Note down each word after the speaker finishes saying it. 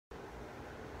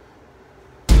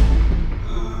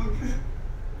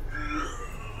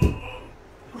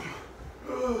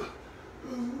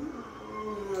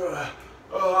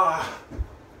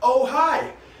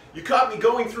caught me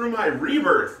going through my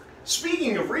Rebirth.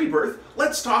 Speaking of Rebirth,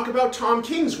 let's talk about Tom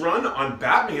King's run on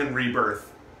Batman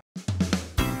Rebirth.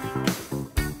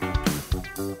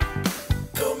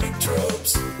 Comic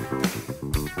tropes.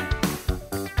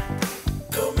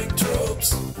 Comic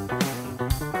tropes.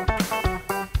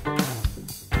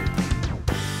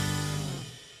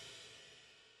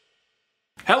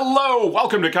 Hello,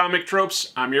 welcome to Comic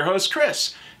Tropes. I'm your host,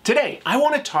 Chris. Today, I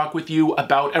want to talk with you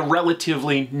about a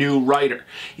relatively new writer.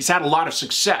 He's had a lot of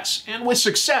success, and with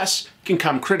success can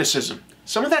come criticism.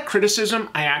 Some of that criticism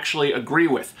I actually agree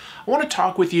with. I want to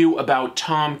talk with you about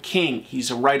Tom King.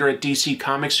 He's a writer at DC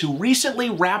Comics who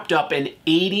recently wrapped up an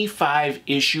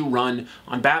 85-issue run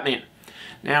on Batman.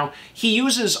 Now, he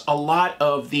uses a lot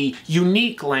of the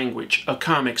unique language of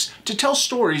comics to tell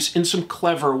stories in some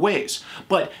clever ways.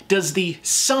 But does the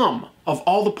sum of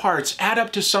all the parts add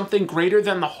up to something greater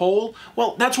than the whole?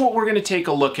 Well, that's what we're going to take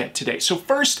a look at today. So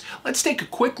first, let's take a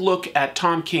quick look at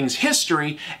Tom King's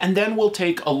history, and then we'll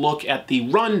take a look at the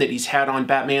run that he's had on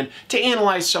Batman to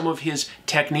analyze some of his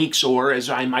techniques, or as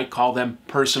I might call them,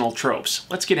 personal tropes.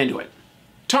 Let's get into it.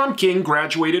 Tom King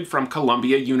graduated from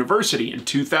Columbia University in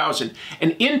 2000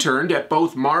 and interned at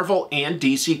both Marvel and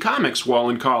DC Comics while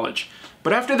in college.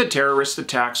 But after the terrorist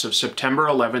attacks of September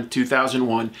 11,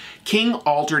 2001, King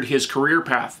altered his career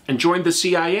path and joined the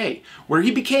CIA, where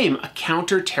he became a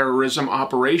counter-terrorism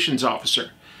operations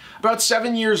officer. About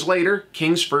 7 years later,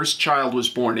 King's first child was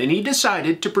born, and he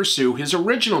decided to pursue his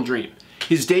original dream.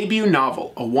 His debut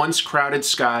novel, A Once Crowded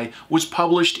Sky, was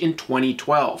published in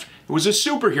 2012. It was a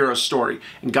superhero story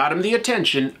and got him the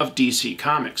attention of DC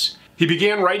Comics. He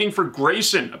began writing for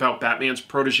Grayson about Batman's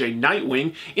protege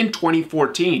Nightwing in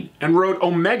 2014 and wrote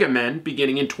Omega Men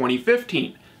beginning in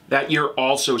 2015. That year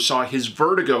also saw his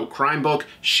Vertigo crime book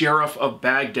Sheriff of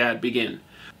Baghdad begin.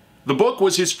 The book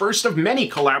was his first of many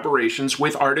collaborations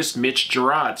with artist Mitch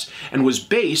Gerads and was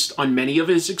based on many of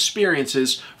his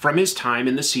experiences from his time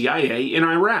in the CIA in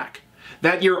Iraq.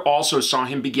 That year also saw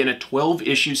him begin a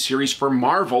 12-issue series for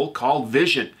Marvel called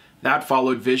Vision. That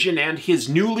followed Vision and his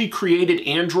newly created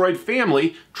android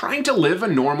family trying to live a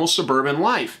normal suburban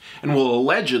life, and will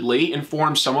allegedly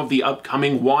inform some of the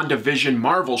upcoming WandaVision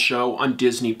Marvel show on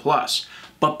Disney+.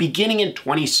 But beginning in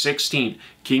 2016,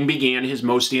 King began his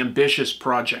most ambitious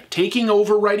project, taking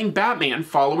over writing Batman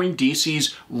following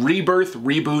DC's Rebirth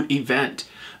reboot event.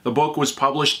 The book was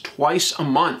published twice a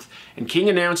month, and King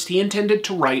announced he intended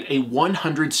to write a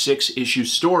 106-issue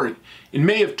story. In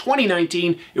May of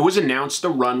 2019, it was announced the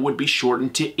run would be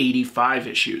shortened to 85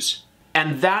 issues.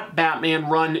 And that Batman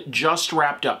run just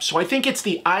wrapped up, so I think it's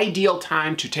the ideal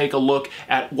time to take a look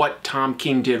at what Tom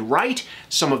King did right,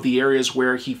 some of the areas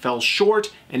where he fell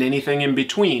short, and anything in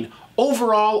between.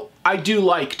 Overall, I do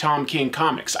like Tom King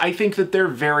comics. I think that they're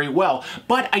very well,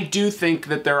 but I do think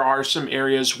that there are some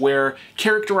areas where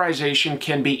characterization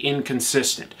can be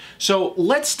inconsistent. So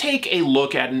let's take a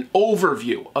look at an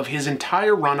overview of his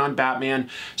entire run on Batman,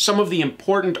 some of the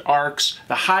important arcs,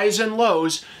 the highs and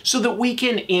lows, so that we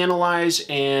can analyze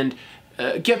and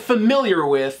get familiar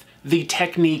with the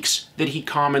techniques that he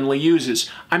commonly uses.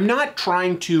 I'm not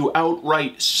trying to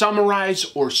outright summarize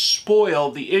or spoil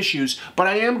the issues, but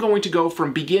I am going to go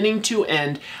from beginning to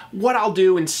end. What I'll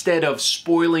do instead of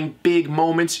spoiling big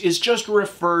moments is just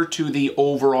refer to the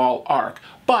overall arc.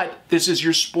 But this is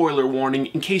your spoiler warning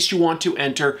in case you want to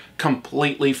enter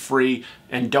completely free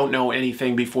and don't know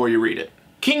anything before you read it.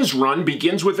 King's run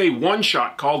begins with a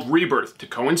one-shot called Rebirth to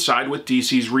coincide with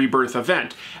DC's Rebirth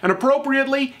event, and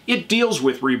appropriately, it deals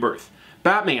with Rebirth.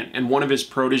 Batman and one of his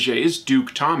proteges,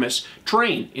 Duke Thomas,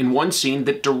 train in one scene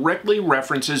that directly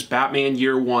references Batman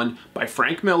Year One by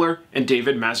Frank Miller and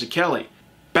David Mazzucchelli.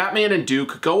 Batman and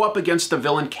Duke go up against the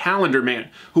villain Calendar Man,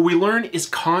 who we learn is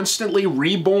constantly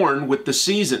reborn with the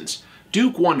seasons.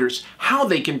 Duke wonders how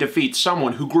they can defeat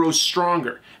someone who grows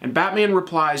stronger, and Batman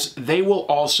replies they will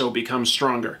also become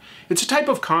stronger. It's a type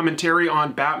of commentary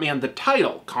on Batman the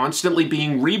title constantly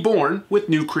being reborn with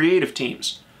new creative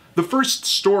teams. The first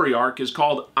story arc is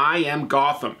called I Am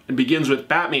Gotham and begins with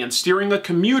Batman steering a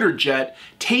commuter jet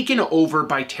taken over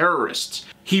by terrorists.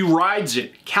 He rides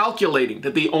it, calculating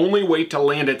that the only way to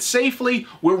land it safely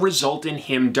will result in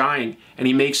him dying, and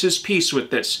he makes his peace with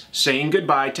this, saying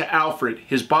goodbye to Alfred,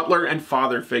 his butler and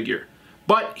father figure.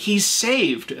 But he's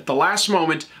saved at the last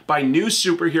moment by new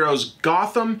superheroes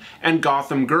Gotham and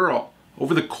Gotham Girl.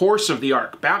 Over the course of the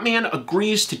arc, Batman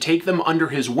agrees to take them under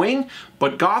his wing,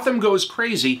 but Gotham goes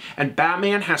crazy and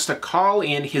Batman has to call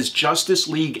in his Justice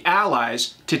League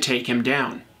allies to take him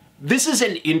down. This is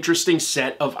an interesting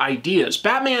set of ideas.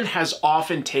 Batman has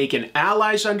often taken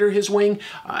allies under his wing,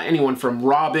 anyone from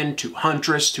Robin to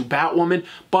Huntress to Batwoman,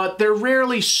 but they're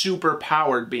rarely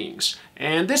super-powered beings,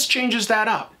 and this changes that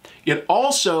up. It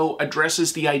also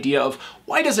addresses the idea of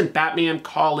why doesn't Batman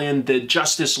call in the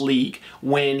Justice League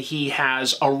when he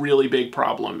has a really big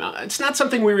problem? It's not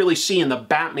something we really see in the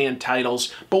Batman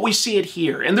titles, but we see it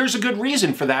here. And there's a good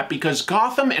reason for that, because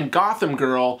Gotham and Gotham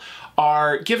Girl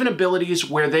are given abilities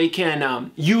where they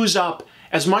can use up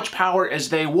as much power as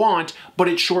they want, but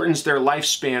it shortens their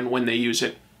lifespan when they use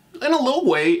it. In a little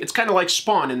way, it's kind of like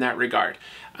Spawn in that regard.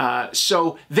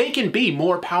 So they can be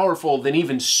more powerful than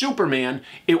even Superman.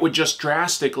 It would just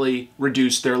drastically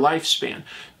reduce their lifespan.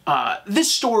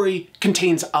 This story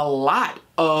contains a lot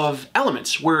of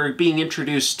elements. We're being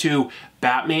introduced to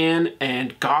Batman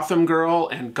and Gotham Girl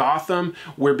and Gotham.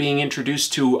 We're being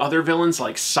introduced to other villains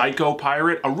like Psycho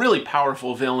Pirate, a really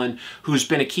powerful villain who's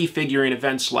been a key figure in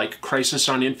events like Crisis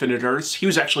on Infinite Earths. He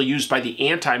was actually used by the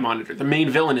Anti-Monitor, the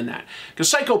main villain in that. Because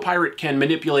Psycho Pirate can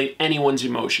manipulate anyone's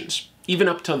emotions. Even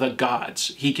up to the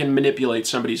gods, he can manipulate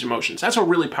somebody's emotions. That's a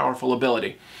really powerful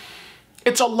ability.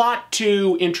 It's a lot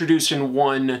to introduce in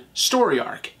one story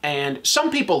arc, and some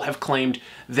people have claimed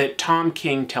that Tom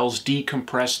King tells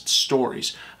decompressed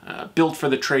stories built for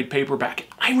the trade paperback.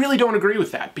 I really don't agree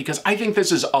with that, because I think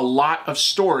this is a lot of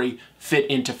story fit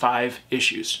into 5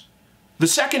 issues. The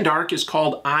second arc is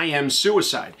called I Am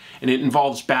Suicide, and it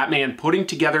involves Batman putting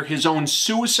together his own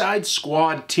Suicide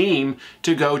Squad team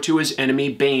to go to his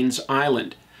enemy Bane's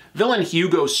island. Villain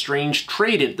Hugo Strange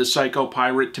traded the Psycho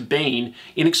Pirate to Bane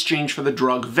in exchange for the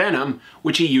drug Venom,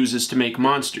 which he uses to make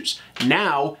monsters.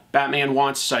 Now, Batman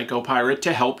wants Psycho Pirate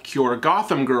to help cure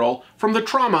Gotham Girl from the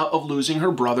trauma of losing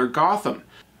her brother Gotham.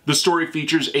 The story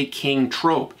features a King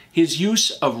trope, his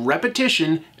use of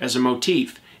repetition as a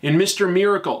motif. In Mr.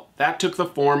 Miracle, that took the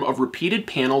form of repeated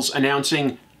panels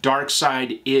announcing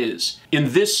Darkseid is.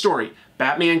 In this story,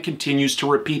 Batman continues to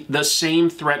repeat the same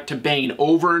threat to Bane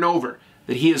over and over,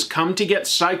 that he has come to get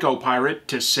Psycho Pirate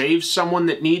to save someone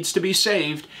that needs to be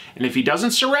saved, and if he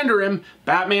doesn't surrender him,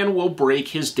 Batman will break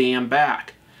his damn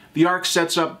back. The arc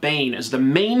sets up Bane as the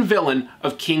main villain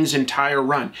of King's entire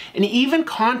run, and even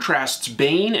contrasts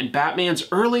Bane and Batman's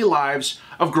early lives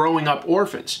of growing up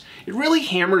orphans. It really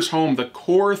hammers home the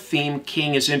core theme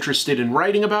King is interested in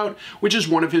writing about, which is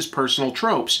one of his personal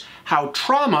tropes: how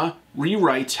trauma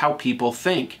rewrites how people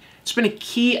think. It's been a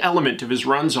key element of his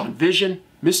runs on Vision,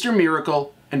 Mr.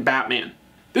 Miracle, and Batman.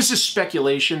 This is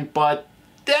speculation, but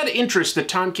that interest that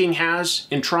Tom King has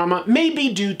in trauma may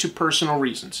be due to personal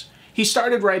reasons. He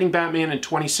started writing Batman in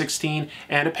 2016,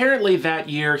 and apparently that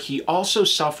year he also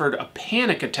suffered a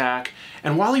panic attack,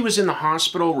 and while he was in the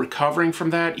hospital recovering from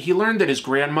that, he learned that his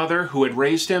grandmother, who had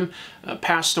raised him,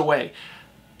 passed away.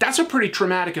 That's a pretty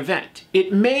traumatic event.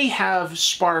 It may have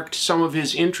sparked some of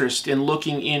his interest in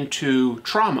looking into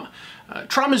trauma.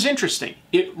 Trauma is interesting.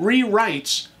 It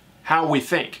rewrites how we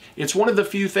think. It's one of the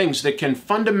few things that can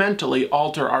fundamentally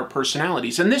alter our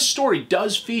personalities. And this story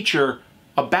does feature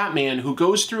a Batman who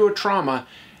goes through a trauma,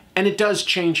 and it does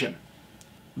change him.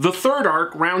 The third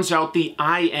arc rounds out the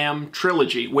I Am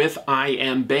trilogy with I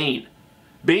Am Bane.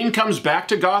 Bane comes back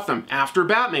to Gotham after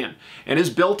Batman and is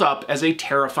built up as a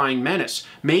terrifying menace,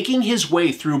 making his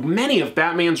way through many of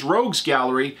Batman's rogues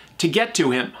gallery to get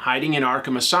to him, hiding in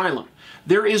Arkham Asylum.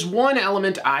 There is one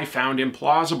element I found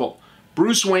implausible.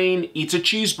 Bruce Wayne eats a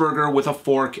cheeseburger with a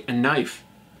fork and knife.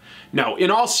 No,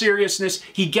 in all seriousness,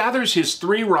 he gathers his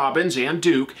 3 Robins and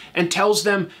Duke and tells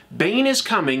them Bane is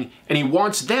coming and he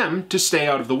wants them to stay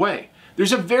out of the way.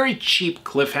 There's a very cheap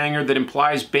cliffhanger that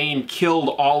implies Bane killed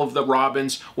all of the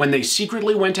Robins when they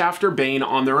secretly went after Bane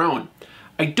on their own.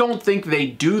 I don't think they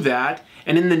do that,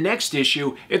 and in the next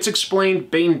issue, it's explained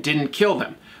Bane didn't kill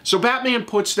them. So Batman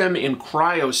puts them in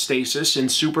cryostasis in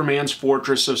Superman's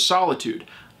Fortress of Solitude.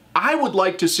 I would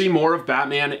like to see more of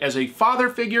Batman as a father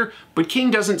figure, but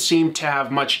King doesn't seem to have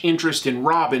much interest in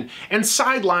Robin and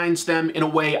sidelines them in a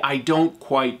way I don't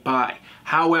quite buy.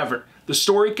 However, the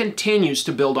story continues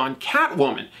to build on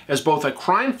Catwoman as both a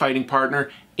crime-fighting partner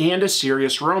and a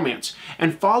serious romance.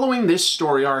 And following this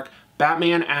story arc,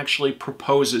 Batman actually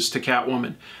proposes to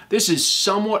Catwoman. This is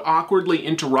somewhat awkwardly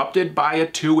interrupted by a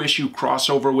 2-issue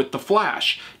crossover with The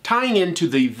Flash, tying into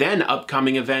the then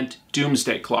upcoming event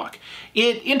Doomsday Clock.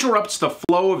 It interrupts the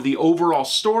flow of the overall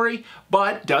story,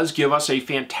 but does give us a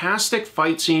fantastic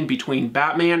fight scene between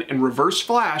Batman and Reverse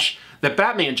Flash that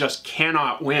Batman just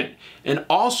cannot win, and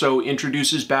also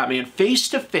introduces Batman face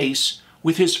to face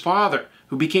with his father,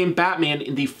 who became Batman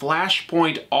in the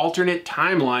Flashpoint alternate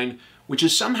timeline, which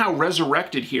is somehow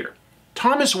resurrected here.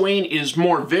 Thomas Wayne is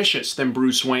more vicious than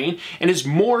Bruce Wayne and is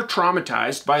more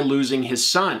traumatized by losing his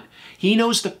son. He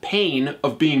knows the pain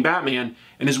of being Batman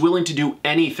and is willing to do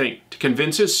anything to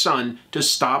convince his son to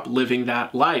stop living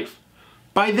that life.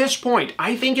 By this point,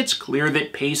 I think it's clear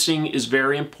that pacing is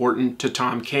very important to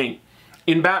Tom King.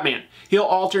 In Batman, he'll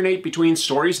alternate between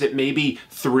stories that may be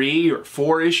 3 or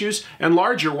 4 issues and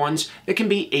larger ones that can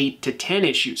be 8 to 10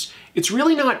 issues. It's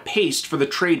really not paced for the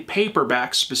trade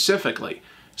paperback specifically.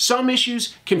 Some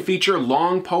issues can feature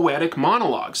long poetic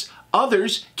monologues.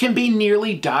 Others can be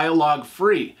nearly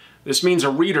dialogue-free. This means a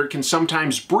reader can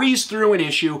sometimes breeze through an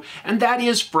issue, and that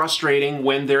is frustrating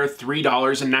when they're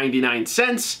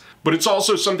 $3.99, but it's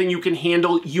also something you can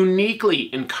handle uniquely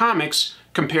in comics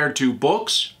compared to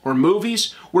books or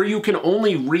movies where you can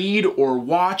only read or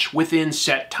watch within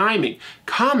set timing.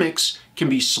 Comics can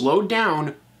be slowed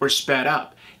down or sped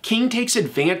up. King takes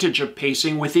advantage of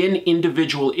pacing within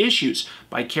individual issues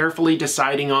by carefully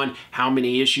deciding on how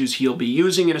many issues he'll be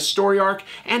using in a story arc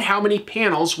and how many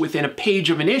panels within a page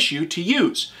of an issue to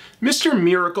use. Mr.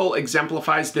 Miracle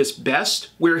exemplifies this best,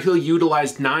 where he'll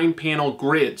utilize 9-panel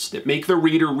grids that make the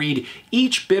reader read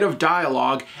each bit of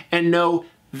dialogue and know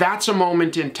that's a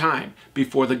moment in time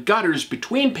before the gutters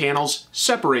between panels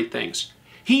separate things.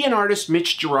 He and artist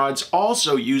Mitch Gerads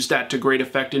also used that to great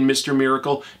effect in Mr.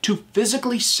 Miracle to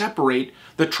physically separate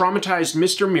the traumatized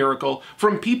Mr. Miracle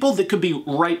from people that could be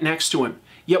right next to him.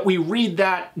 Yet we read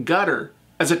that gutter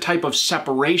as a type of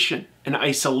separation and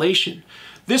isolation.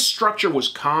 This structure was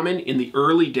common in the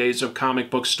early days of comic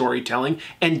book storytelling,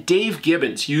 and Dave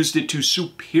Gibbons used it to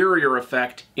superior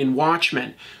effect in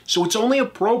Watchmen. So it's only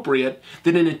appropriate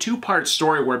that in a 2-part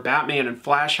story where Batman and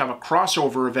Flash have a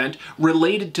crossover event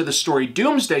related to the story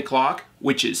Doomsday Clock,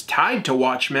 which is tied to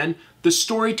Watchmen, the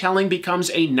storytelling becomes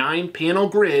a 9-panel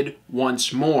grid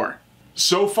once more.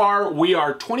 So far, we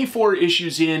are 24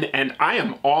 issues in, and I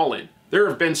am all in. There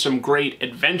have been some great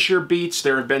adventure beats,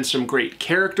 there have been some great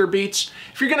character beats.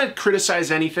 If you're gonna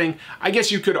criticize anything, I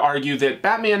guess you could argue that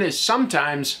Batman is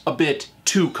sometimes a bit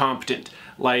too competent.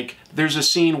 Like, there's a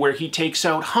scene where he takes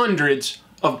out hundreds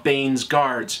of Bane's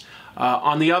guards.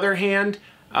 On the other hand,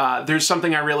 there's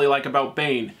something I really like about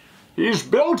Bane. He's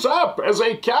built up as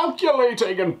a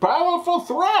calculating and powerful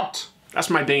threat. That's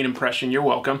my Bane impression, you're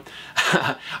welcome.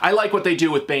 I like what they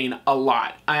do with Bane a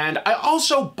lot. And I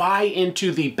also buy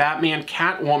into the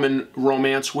Batman-Catwoman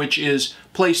romance, which is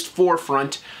placed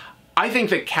forefront. I think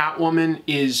that Catwoman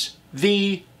is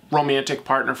the romantic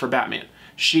partner for Batman.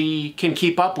 She can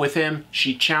keep up with him,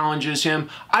 she challenges him.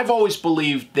 I've always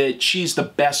believed that she's the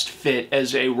best fit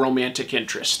as a romantic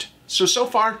interest. So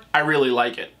far, I really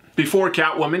like it. Before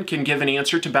Catwoman can give an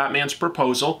answer to Batman's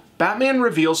proposal, Batman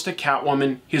reveals to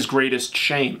Catwoman his greatest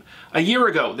shame. A year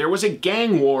ago, there was a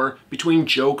gang war between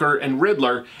Joker and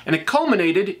Riddler, and it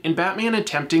culminated in Batman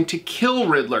attempting to kill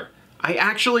Riddler. I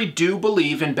actually do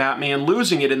believe in Batman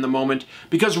losing it in the moment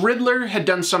because Riddler had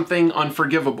done something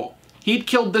unforgivable. He'd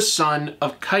killed the son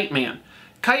of Kite Man.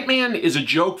 Kite Man is a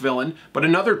joke villain, but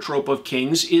another trope of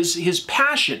King's is his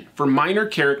passion for minor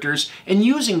characters and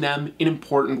using them in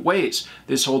important ways.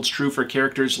 This holds true for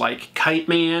characters like Kite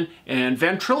Man and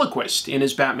Ventriloquist in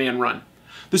his Batman run.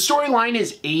 The storyline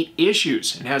is 8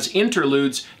 issues and has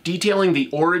interludes detailing the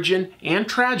origin and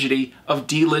tragedy of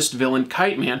D-list villain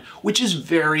Kite Man, which is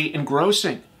very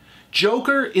engrossing.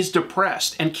 Joker is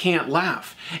depressed and can't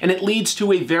laugh, and it leads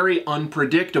to a very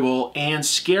unpredictable and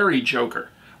scary Joker.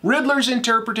 Riddler's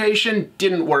interpretation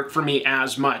didn't work for me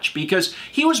as much because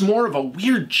he was more of a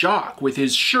weird jock with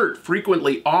his shirt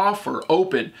frequently off or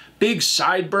open, big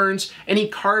sideburns, and he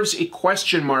carves a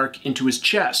question mark into his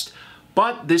chest.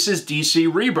 But this is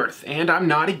DC Rebirth, and I'm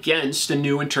not against a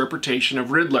new interpretation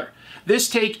of Riddler. This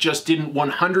take just didn't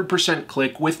 100%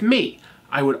 click with me.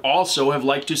 I would also have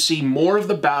liked to see more of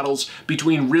the battles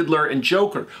between Riddler and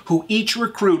Joker, who each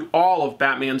recruit all of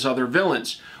Batman's other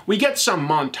villains. We get some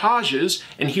montages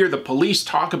and hear the police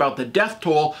talk about the death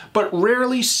toll, but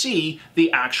rarely see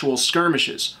the actual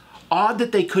skirmishes. Odd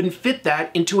that they couldn't fit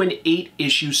that into an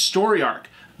 8-issue story arc.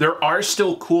 There are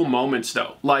still cool moments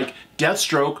though, like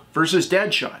Deathstroke versus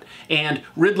Deadshot, and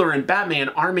Riddler and Batman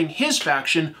arming his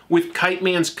faction with Kite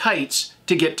Man's kites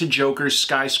to get to Joker's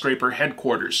skyscraper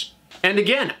headquarters. And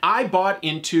again, I bought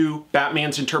into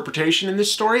Batman's interpretation in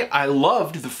this story. I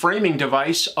loved the framing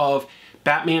device of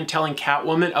Batman telling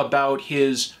Catwoman about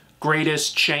his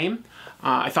greatest shame.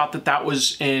 I thought that that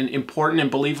was an important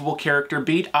and believable character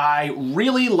beat. I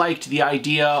really liked the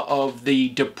idea of the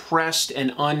depressed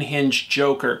and unhinged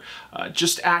Joker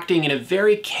just acting in a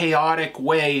very chaotic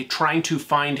way, trying to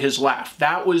find his laugh.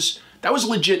 That was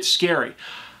legit scary.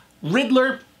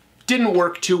 Riddler didn't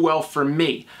work too well for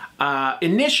me.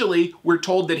 Initially, we're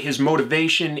told that his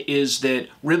motivation is that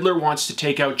Riddler wants to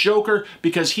take out Joker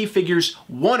because he figures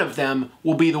one of them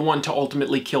will be the one to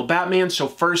ultimately kill Batman, so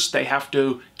first they have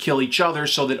to kill each other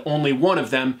so that only one of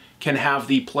them can have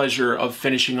the pleasure of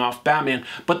finishing off Batman.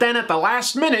 But then at the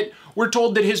last minute, we're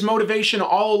told that his motivation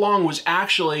all along was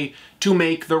actually to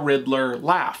make the Riddler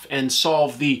laugh and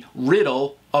solve the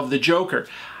riddle of the Joker.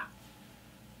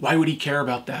 Why would he care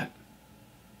about that?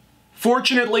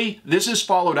 Fortunately, this is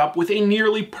followed up with a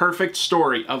nearly perfect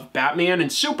story of Batman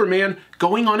and Superman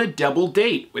going on a double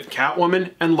date with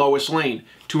Catwoman and Lois Lane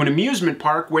to an amusement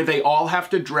park where they all have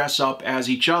to dress up as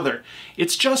each other.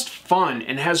 It's just fun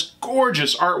and has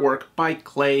gorgeous artwork by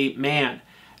Clay Mann.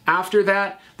 After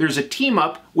that, there's a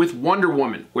team-up with Wonder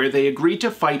Woman, where they agree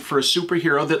to fight for a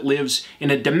superhero that lives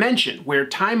in a dimension where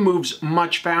time moves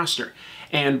much faster.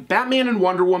 And Batman and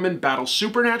Wonder Woman battle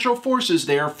supernatural forces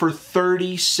there for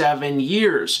 37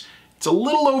 years. It's a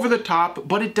little over the top,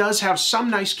 but it does have some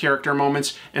nice character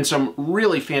moments and some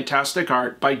really fantastic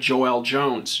art by Joel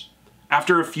Jones.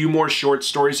 After a few more short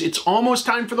stories, it's almost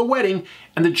time for the wedding,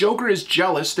 and the Joker is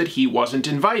jealous that he wasn't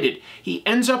invited. He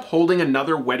ends up holding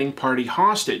another wedding party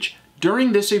hostage.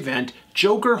 During this event,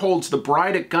 Joker holds the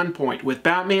bride at gunpoint with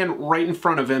Batman right in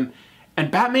front of him, and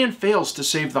Batman fails to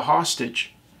save the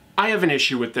hostage. I have an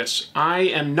issue with this. I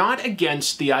am not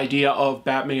against the idea of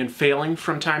Batman failing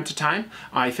from time to time.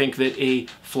 I think that a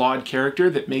flawed character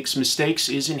that makes mistakes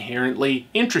is inherently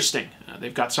interesting.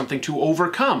 They've got something to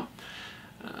overcome.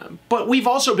 But we've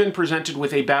also been presented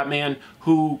with a Batman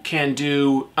who can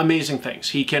do amazing things.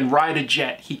 He can ride a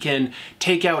jet, he can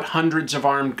take out hundreds of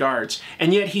armed guards,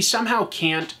 and yet he somehow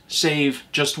can't save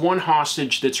just one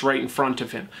hostage that's right in front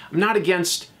of him. I'm not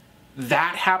against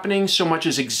that happening so much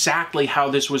as exactly how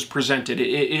this was presented.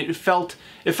 It felt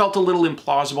a little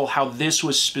implausible how this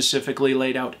was specifically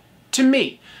laid out. To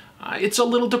me, it's a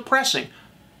little depressing.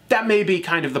 That may be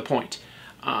kind of the point.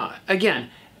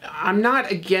 Again, I'm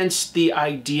not against the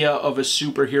idea of a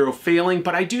superhero failing,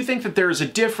 but I do think that there is a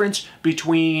difference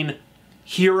between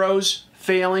heroes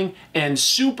failing and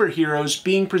superheroes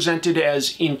being presented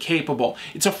as incapable.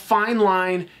 It's a fine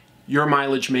line. Your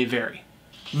mileage may vary.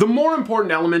 The more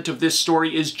important element of this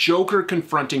story is Joker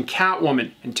confronting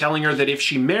Catwoman and telling her that if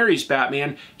she marries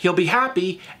Batman, he'll be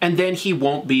happy and then he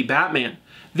won't be Batman.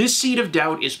 This seed of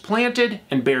doubt is planted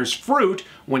and bears fruit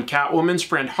when Catwoman's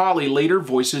friend Holly later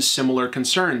voices similar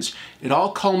concerns. It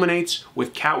all culminates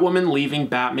with Catwoman leaving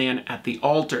Batman at the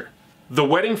altar. The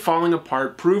wedding falling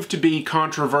apart proved to be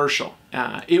controversial.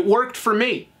 It worked for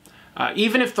me.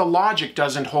 Even if the logic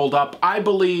doesn't hold up, I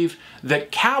believe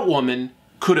that Catwoman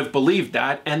could have believed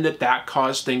that and that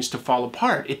caused things to fall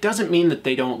apart. It doesn't mean that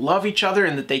they don't love each other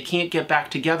and that they can't get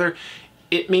back together.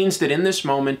 It means that in this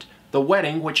moment, the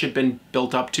wedding, which had been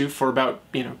built up to for about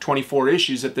 24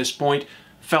 issues at this point,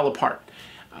 fell apart.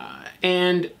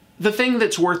 And the thing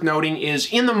that's worth noting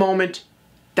is in the moment,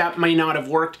 that may not have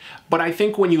worked, but I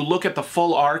think when you look at the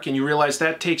full arc and you realize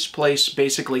that takes place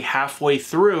basically halfway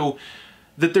through,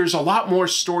 that there's a lot more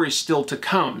story still to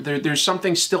come. There's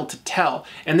something still to tell.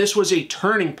 And this was a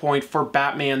turning point for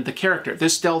Batman the character.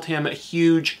 This dealt him a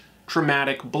huge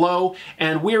traumatic blow,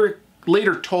 and we're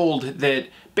later told that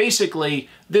basically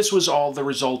this was all the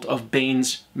result of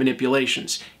Bane's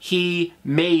manipulations. He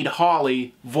made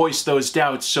Holly voice those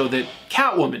doubts so that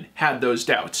Catwoman had those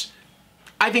doubts.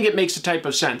 I think it makes a type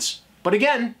of sense. But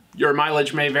again, your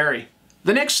mileage may vary.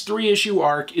 The next 3-issue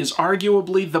arc is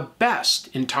arguably the best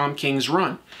in Tom King's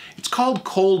run. It's called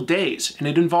Cold Days, and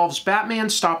it involves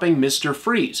Batman stopping Mr.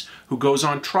 Freeze, who goes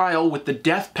on trial with the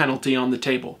death penalty on the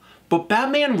table. But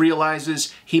Batman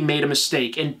realizes he made a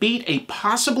mistake and beat a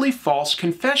possibly false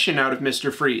confession out of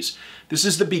Mr. Freeze. This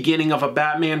is the beginning of a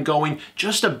Batman going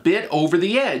just a bit over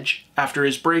the edge after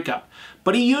his breakup.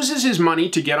 But he uses his money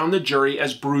to get on the jury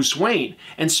as Bruce Wayne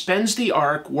and spends the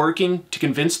arc working to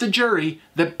convince the jury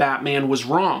that Batman was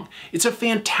wrong. It's a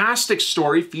fantastic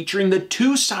story featuring the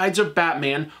two sides of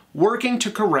Batman working to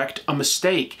correct a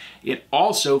mistake. It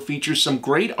also features some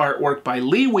great artwork by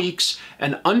Lee Weeks,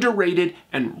 an underrated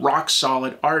and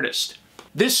rock-solid artist.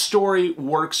 This story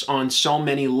works on so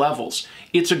many levels.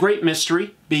 It's a great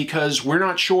mystery because we're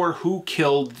not sure who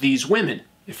killed these women.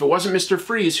 If it wasn't Mr.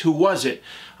 Freeze, who was it?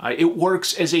 It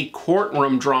works as a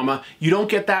courtroom drama. You don't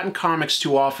get that in comics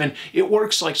too often. It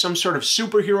works like some sort of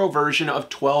superhero version of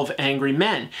 12 Angry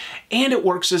Men. And it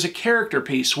works as a character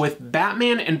piece with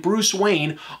Batman and Bruce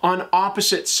Wayne on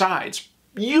opposite sides.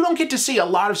 You don't get to see a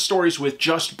lot of stories with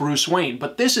just Bruce Wayne,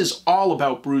 but this is all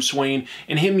about Bruce Wayne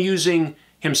and him using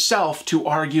himself to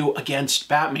argue against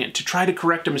Batman, to try to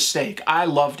correct a mistake. I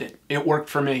loved it. It worked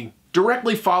for me.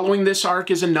 Directly following this arc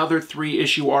is another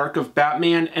 3-issue arc of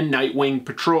Batman and Nightwing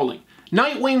patrolling.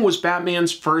 Nightwing was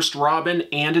Batman's first Robin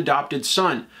and adopted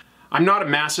son. I'm not a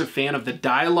massive fan of the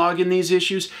dialogue in these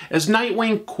issues, as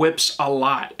Nightwing quips a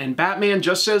lot, and Batman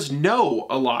just says no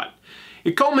a lot.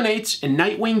 It culminates in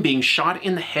Nightwing being shot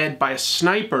in the head by a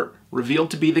sniper,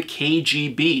 revealed to be the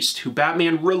KG Beast, who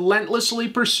Batman relentlessly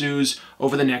pursues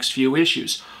over the next few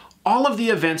issues. All of the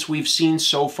events we've seen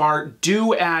so far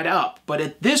do add up, but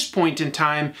at this point in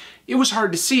time, it was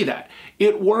hard to see that.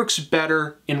 It works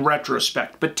better in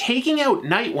retrospect, but taking out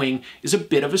Nightwing is a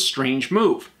bit of a strange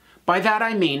move. By that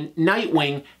I mean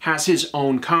Nightwing has his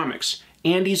own comics,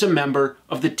 and he's a member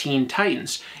of the Teen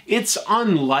Titans. It's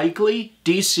unlikely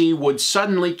DC would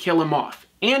suddenly kill him off,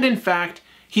 and in fact,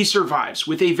 he survives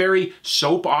with a very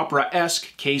soap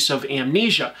opera-esque case of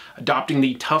amnesia, adopting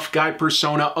the tough guy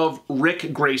persona of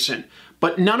Rick Grayson.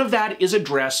 But none of that is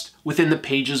addressed within the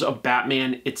pages of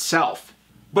Batman itself.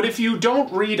 But if you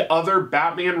don't read other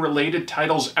Batman-related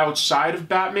titles outside of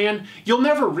Batman, you'll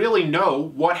never really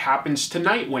know what happens to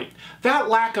Nightwing. That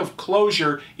lack of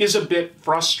closure is a bit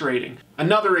frustrating.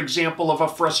 Another example of a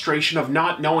frustration of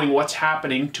not knowing what's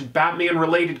happening to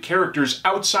Batman-related characters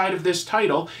outside of this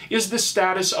title is the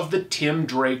status of the Tim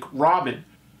Drake Robin.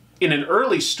 In an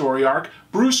early story arc,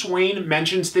 Bruce Wayne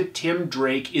mentions that Tim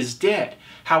Drake is dead.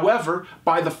 However,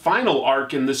 by the final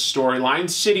arc in this storyline,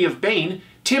 City of Bane,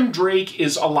 Tim Drake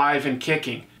is alive and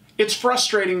kicking. It's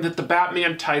frustrating that the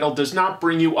Batman title does not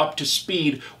bring you up to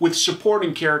speed with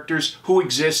supporting characters who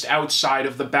exist outside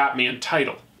of the Batman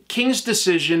title. King's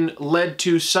decision led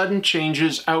to sudden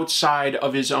changes outside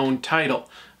of his own title.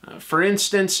 For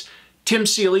instance, Tim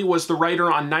Seeley was the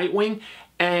writer on Nightwing,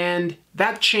 and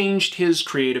that changed his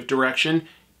creative direction.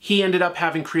 He ended up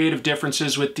having creative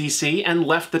differences with DC and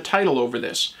left the title over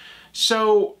this.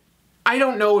 So I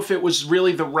don't know if it was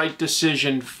really the right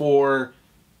decision for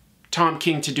Tom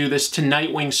King to do this to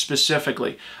Nightwing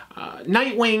specifically.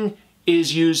 Nightwing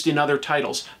is used in other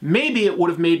titles. Maybe it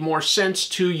would have made more sense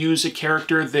to use a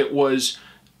character that was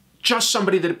just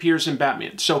somebody that appears in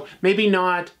Batman. So maybe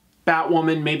not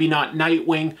Batwoman, maybe not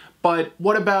Nightwing, but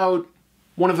what about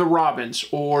one of the Robins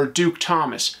or Duke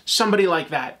Thomas? Somebody like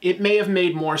that. It may have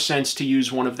made more sense to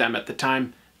use one of them at the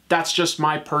time. That's just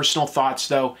my personal thoughts,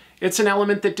 though. It's an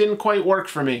element that didn't quite work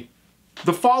for me.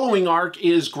 The following arc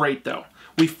is great, though.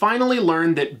 We finally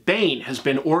learn that Bane has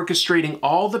been orchestrating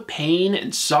all the pain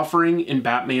and suffering in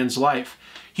Batman's life.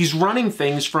 He's running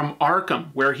things from Arkham,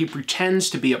 where he pretends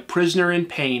to be a prisoner in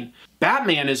pain.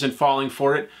 Batman isn't falling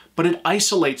for it, but it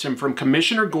isolates him from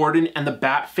Commissioner Gordon and the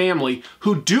Bat family,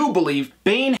 who do believe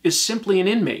Bane is simply an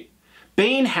inmate.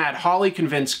 Bane had Holly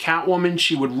convince Catwoman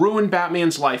she would ruin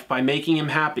Batman's life by making him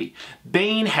happy.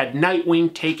 Bane had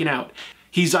Nightwing taken out.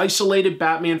 He's isolated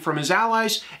Batman from his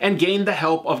allies and gained the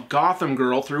help of Gotham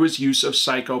Girl through his use of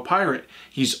Psycho Pirate.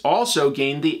 He's also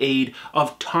gained the aid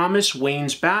of Thomas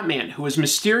Wayne's Batman, who has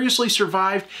mysteriously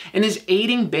survived and is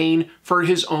aiding Bane for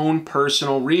his own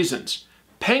personal reasons.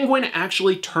 Penguin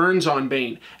actually turns on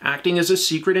Bane, acting as a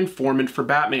secret informant for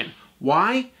Batman.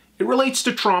 Why? It relates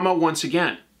to trauma once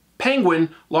again. Penguin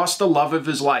lost the love of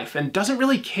his life and doesn't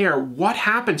really care what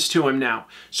happens to him now,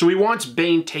 so he wants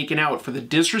Bane taken out for the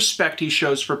disrespect he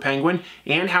shows for Penguin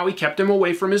and how he kept him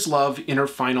away from his love in her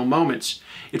final moments.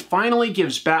 It finally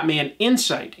gives Batman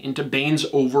insight into Bane's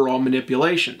overall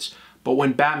manipulations, but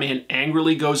when Batman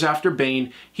angrily goes after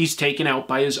Bane, he's taken out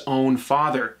by his own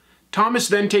father. Thomas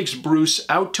then takes Bruce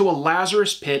out to a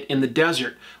Lazarus pit in the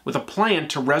desert with a plan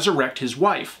to resurrect his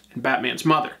wife and Batman's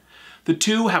mother. The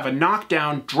two have a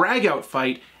knockdown, drag-out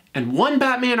fight, and one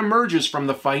Batman emerges from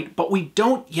the fight, but we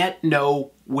don't yet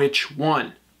know which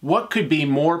one. What could be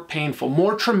more painful,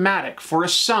 more traumatic for a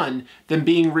son than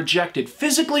being rejected,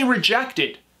 physically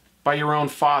rejected, by your own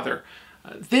father?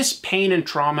 This pain and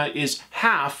trauma is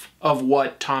half of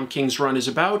what Tom King's run is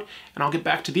about, and I'll get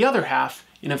back to the other half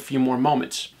in a few more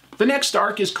moments. The next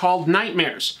arc is called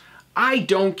Nightmares. I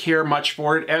don't care much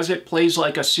for it, as it plays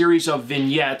like a series of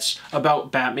vignettes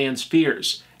about Batman's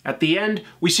fears. At the end,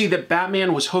 we see that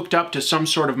Batman was hooked up to some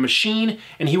sort of machine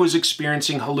and he was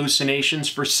experiencing hallucinations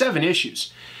for 7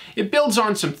 issues. It builds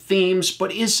on some themes,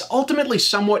 but is ultimately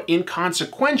somewhat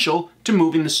inconsequential to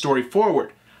moving the story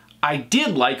forward. I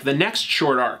did like the next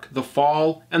short arc, The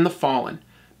Fall and the Fallen.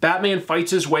 Batman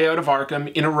fights his way out of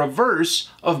Arkham in a reverse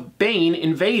of Bane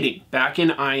invading, back in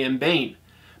I Am Bane.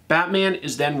 Batman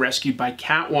is then rescued by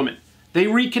Catwoman. They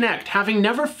reconnect, having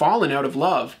never fallen out of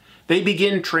love. They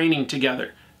begin training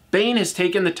together. Bane has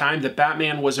taken the time that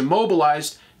Batman was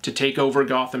immobilized to take over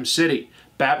Gotham City.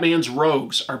 Batman's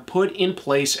rogues are put in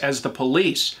place as the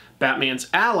police. Batman's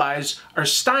allies are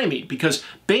stymied because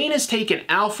Bane has taken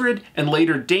Alfred and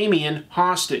later Damian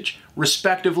hostage.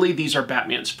 Respectively, these are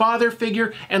Batman's father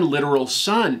figure and literal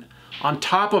son. On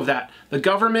top of that, the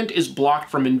government is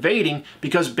blocked from invading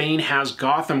because Bane has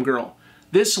Gotham Girl.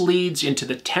 This leads into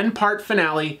the 10-part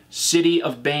finale, City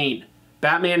of Bane.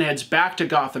 Batman heads back to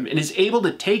Gotham and is able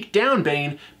to take down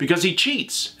Bane because he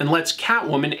cheats and lets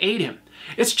Catwoman aid him.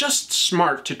 It's just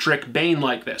smart to trick Bane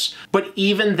like this, but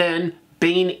even then,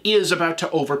 Bane is about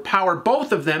to overpower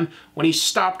both of them when he's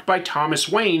stopped by Thomas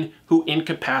Wayne, who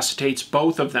incapacitates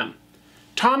both of them.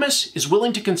 Thomas is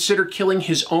willing to consider killing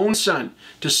his own son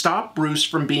to stop Bruce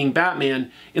from being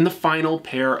Batman in the final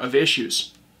pair of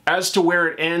issues. As to where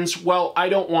it ends, well, I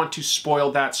don't want to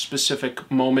spoil that specific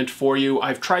moment for you.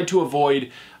 I've tried to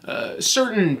avoid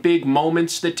certain big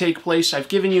moments that take place. I've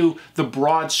given you the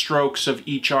broad strokes of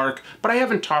each arc, but I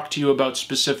haven't talked to you about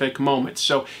specific moments.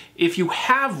 So if you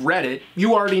have read it,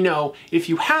 you already know. If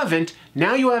you haven't,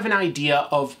 now you have an idea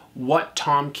of what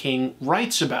Tom King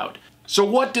writes about. So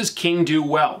what does King do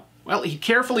well? Well, he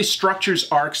carefully structures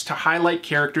arcs to highlight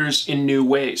characters in new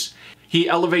ways. He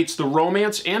elevates the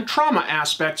romance and trauma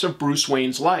aspects of Bruce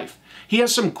Wayne's life. He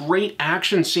has some great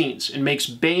action scenes and makes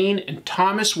Bane and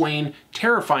Thomas Wayne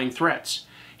terrifying threats.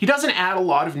 He doesn't add a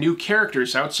lot of new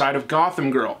characters outside of Gotham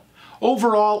Girl.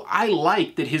 Overall, I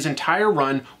like that his entire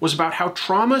run was about how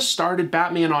trauma started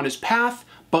Batman on his path,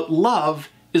 but love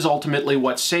is ultimately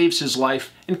what saves his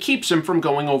life and keeps him from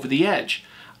going over the edge.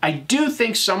 I do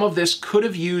think some of this could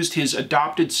have used his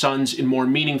adopted sons in more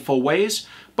meaningful ways,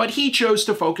 but he chose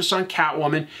to focus on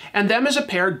Catwoman, and them as a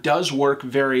pair does work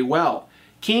very well.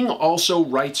 King also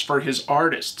writes for his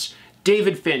artists.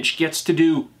 David Finch gets to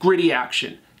do gritty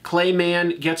action. Clay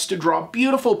Mann gets to draw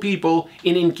beautiful people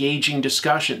in engaging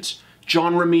discussions.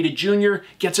 John Romita Jr.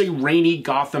 gets a rainy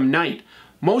Gotham night.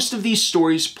 Most of these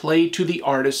stories play to the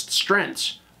artist's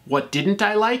strengths. What didn't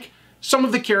I like? Some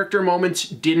of the character moments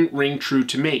didn't ring true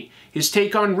to me. His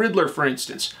take on Riddler, for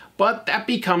instance. But that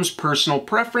becomes personal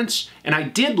preference, and I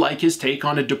did like his take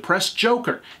on a depressed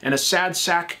Joker and a sad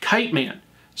sack Kite Man.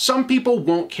 Some people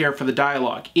won't care for the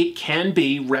dialogue. It can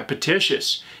be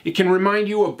repetitious. It can remind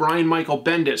you of Brian Michael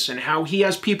Bendis and how he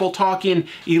has people talk in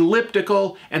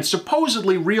elliptical and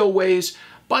supposedly real ways,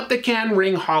 but that can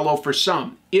ring hollow for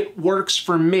some. It works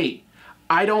for me.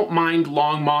 I don't mind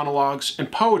long monologues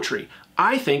and poetry.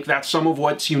 I think that's some of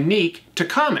what's unique to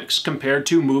comics compared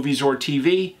to movies or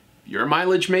TV. Your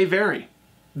mileage may vary.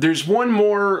 There's one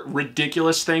more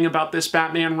ridiculous thing about this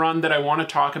Batman run that I want to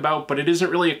talk about, but it isn't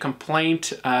really a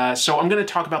complaint, so I'm going to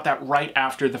talk about that right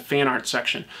after the fan art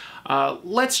section.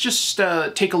 Let's just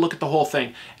take a look at the whole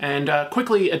thing and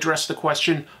quickly address the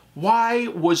question, why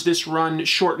was this run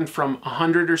shortened from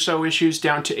 100 or so issues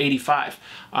down to 85?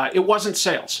 It wasn't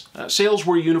sales. Sales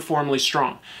were uniformly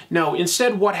strong. No,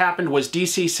 instead what happened was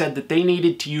DC said that they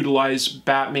needed to utilize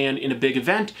Batman in a big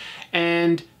event,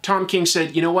 and Tom King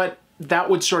said, you know what? That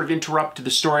would sort of interrupt the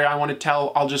story I want to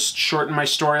tell. I'll just shorten my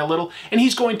story a little. And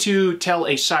he's going to tell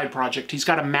a side project. He's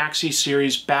got a maxi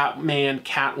series, Batman,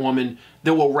 Catwoman,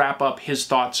 that will wrap up his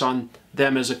thoughts on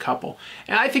them as a couple.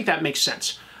 And I think that makes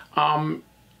sense.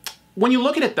 When you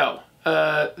look at it though,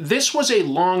 this was a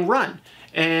long run.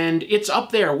 And it's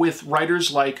up there with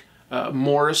writers like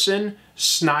Morrison,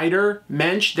 Snyder,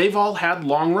 Mensch. They've all had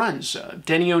long runs.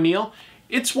 Denny O'Neil.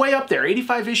 It's way up there.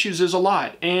 85 issues is a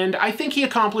lot, and I think he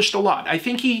accomplished a lot. I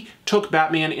think he took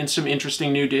Batman in some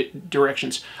interesting new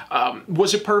directions.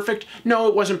 Was it perfect? No,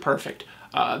 it wasn't perfect.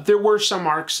 There were some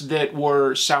arcs that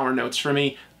were sour notes for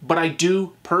me, but I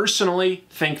do personally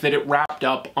think that it wrapped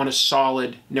up on a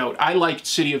solid note. I liked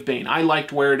City of Bane. I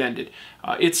liked where it ended.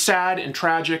 It's sad and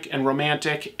tragic and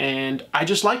romantic, and I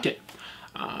just liked it.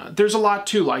 There's a lot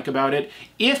to like about it.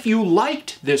 If you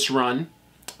liked this run,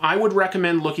 I would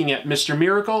recommend looking at Mr.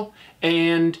 Miracle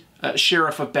and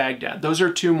Sheriff of Baghdad. Those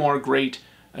are two more great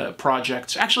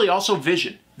projects. Actually, also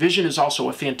Vision. Vision is also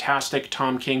a fantastic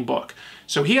Tom King book.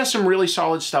 So he has some really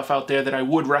solid stuff out there that I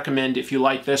would recommend if you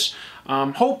like this.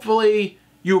 Hopefully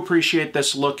you appreciate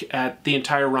this look at the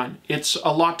entire run. It's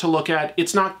a lot to look at.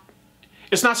 It's not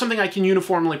something I can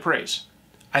uniformly praise.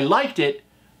 I liked it,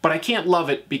 but I can't love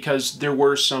it because there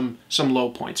were some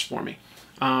low points for me.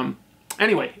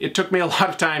 Anyway, it took me a lot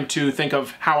of time to think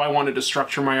of how I wanted to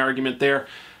structure my argument there.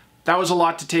 That was a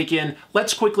lot to take in.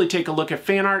 Let's quickly take a look at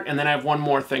fan art, and then I have one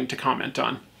more thing to comment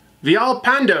on. Vial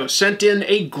Pando sent in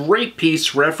a great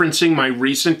piece referencing my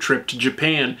recent trip to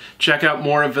Japan. Check out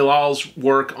more of Vilal's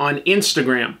work on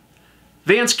Instagram.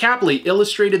 Vance Capley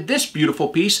illustrated this beautiful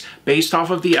piece based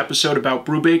off of the episode about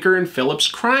Brubaker and Phillips'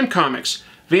 crime comics.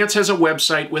 Vance has a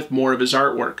website with more of his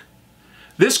artwork.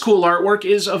 This cool artwork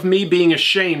is of me being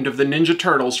ashamed of the Ninja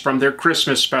Turtles from their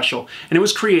Christmas special, and it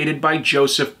was created by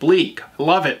Joseph Bleak. I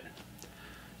love it.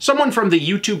 Someone from the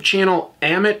YouTube channel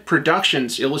Amit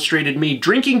Productions illustrated me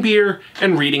drinking beer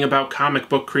and reading about comic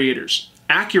book creators.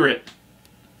 Accurate.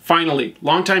 Finally,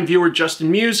 longtime viewer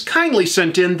Justin Muse kindly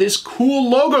sent in this cool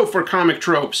logo for Comic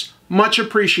Tropes. Much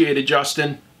appreciated,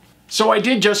 Justin. So I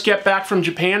did just get back from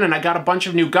Japan and I got a bunch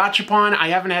of new Gachapon. I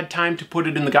haven't had time to put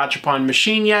it in the Gachapon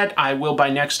machine yet. I will by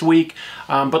next week.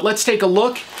 But let's take a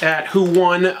look at who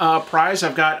won a prize.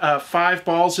 I've got 5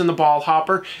 balls in the ball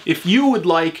hopper. If you would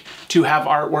like to have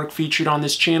artwork featured on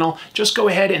this channel, just go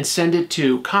ahead and send it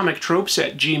to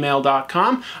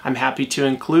comictropes@gmail.com. I'm happy to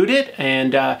include it,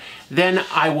 and then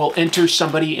I will enter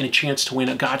somebody in a chance to win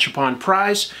a Gachapon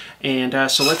prize.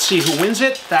 And so let's see who wins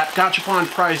it. That Gachapon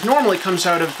prize normally comes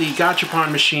out of the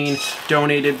Gachapon machine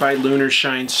donated by Lunar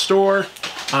Shine Store.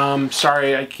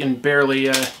 Sorry, I can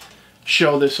barely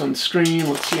show this on the screen.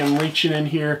 Let's see, I'm reaching in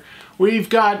here. We've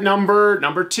got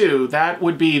number 2. That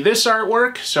would be this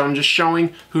artwork, so I'm just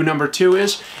showing who number 2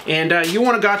 is. And you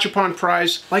want a Gachapon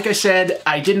prize. Like I said,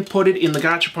 I didn't put it in the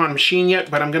Gachapon machine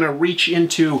yet, but I'm gonna reach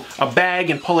into a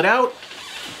bag and pull it out.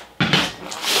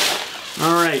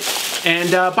 All right.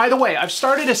 And by the way, I've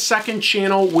started a second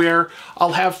channel where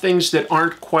I'll have things that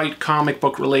aren't quite comic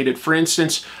book related. For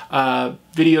instance,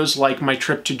 videos like my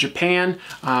trip to Japan.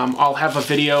 I'll have a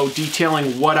video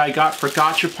detailing what I got for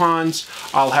Gachapons.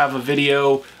 I'll have a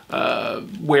video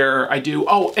where I do,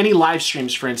 any live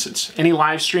streams, for instance. Any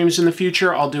live streams in the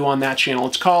future, I'll do on that channel.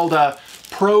 It's called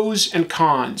Pros and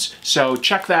Cons. So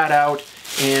check that out.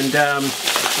 And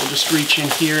I'll just reach in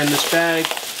here in this bag.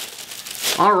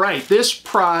 All right, this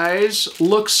prize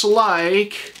looks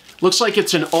like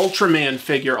it's an Ultraman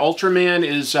figure. Ultraman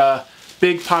is a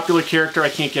big popular character. I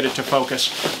can't get it to focus,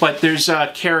 but there's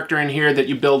a character in here that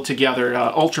you build together,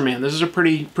 Ultraman. This is a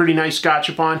pretty nice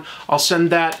Gachapon. I'll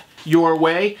send that your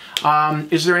way.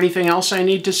 Is there anything else I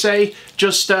need to say?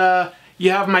 Just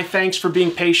you have my thanks for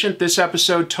being patient. This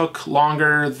episode took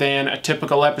longer than a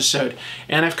typical episode,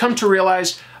 and I've come to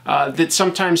realize that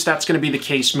sometimes that's going to be the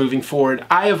case moving forward.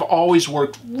 I have always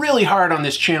worked really hard on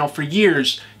this channel for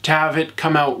years to have it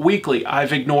come out weekly.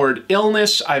 I've ignored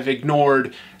illness, I've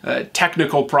ignored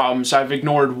technical problems, I've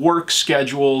ignored work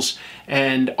schedules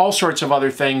and all sorts of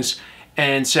other things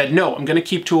and said, no, I'm going to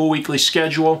keep to a weekly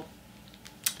schedule.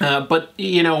 But,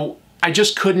 you know, I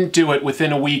just couldn't do it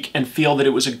within a week and feel that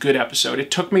it was a good episode. It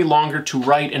took me longer to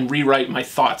write and rewrite my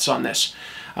thoughts on this.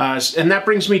 And that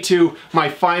brings me to my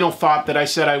final thought that I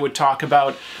said I would talk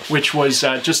about, which was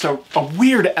just a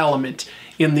weird element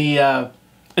in the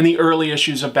early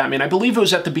issues of Batman. I believe it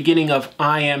was at the beginning of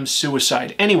I Am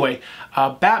Suicide. Anyway,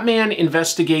 Batman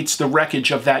investigates the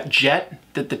wreckage of that jet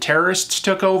that the terrorists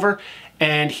took over,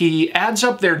 and he adds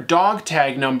up their dog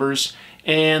tag numbers,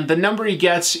 and the number he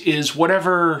gets is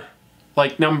whatever,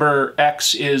 like, number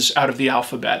X is out of the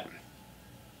alphabet.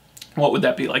 What would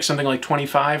that be? Like something like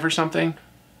 25 or something?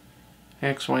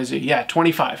 X, Y, Z. Yeah,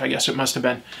 25, I guess it must have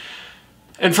been.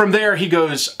 And from there he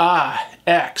goes,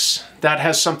 X. That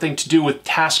has something to do with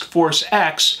Task Force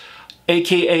X,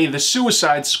 aka the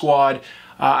Suicide Squad.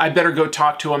 I better go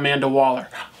talk to Amanda Waller.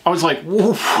 I was like,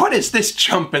 what is this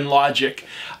jump in logic?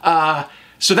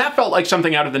 So that felt like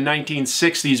something out of the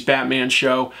 1960s Batman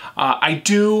show. I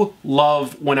do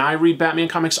love, when I read Batman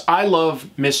comics, I love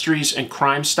mysteries and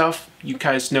crime stuff. You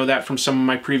guys know that from some of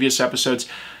my previous episodes.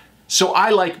 So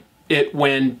I like it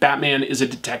when Batman is a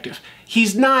detective.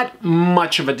 He's not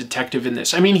much of a detective in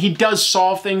this. I mean, he does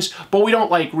solve things, but we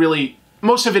don't like really,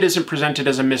 most of it isn't presented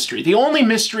as a mystery. The only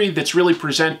mystery that's really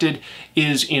presented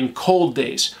is in Cold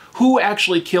Days. Who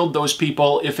actually killed those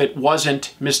people if it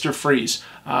wasn't Mr. Freeze?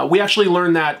 We actually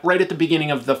learned that right at the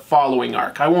beginning of the following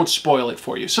arc. I won't spoil it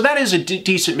for you. So that is a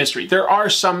decent mystery. There are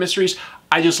some mysteries.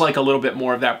 I just like a little bit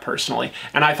more of that personally.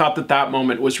 And I thought that that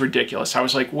moment was ridiculous. I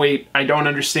was like, wait, I don't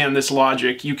understand this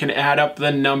logic. You can add up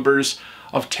the numbers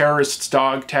of terrorists'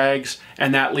 dog tags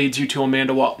and that leads you to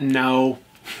Amanda Waller. No,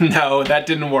 no, that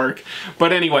didn't work.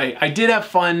 But anyway, I did have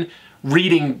fun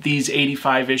reading these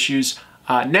 85 issues.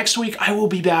 Next week, I will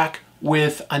be back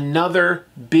with another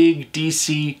big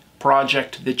DC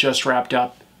project that just wrapped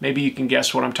up. Maybe you can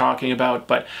guess what I'm talking about,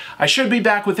 but I should be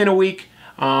back within a week.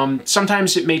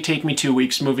 Sometimes it may take me 2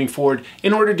 weeks moving forward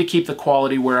in order to keep the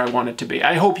quality where I want it to be.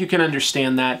 I hope you can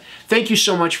understand that. Thank you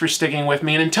so much for sticking with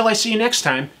me, and until I see you next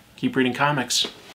time, keep reading comics.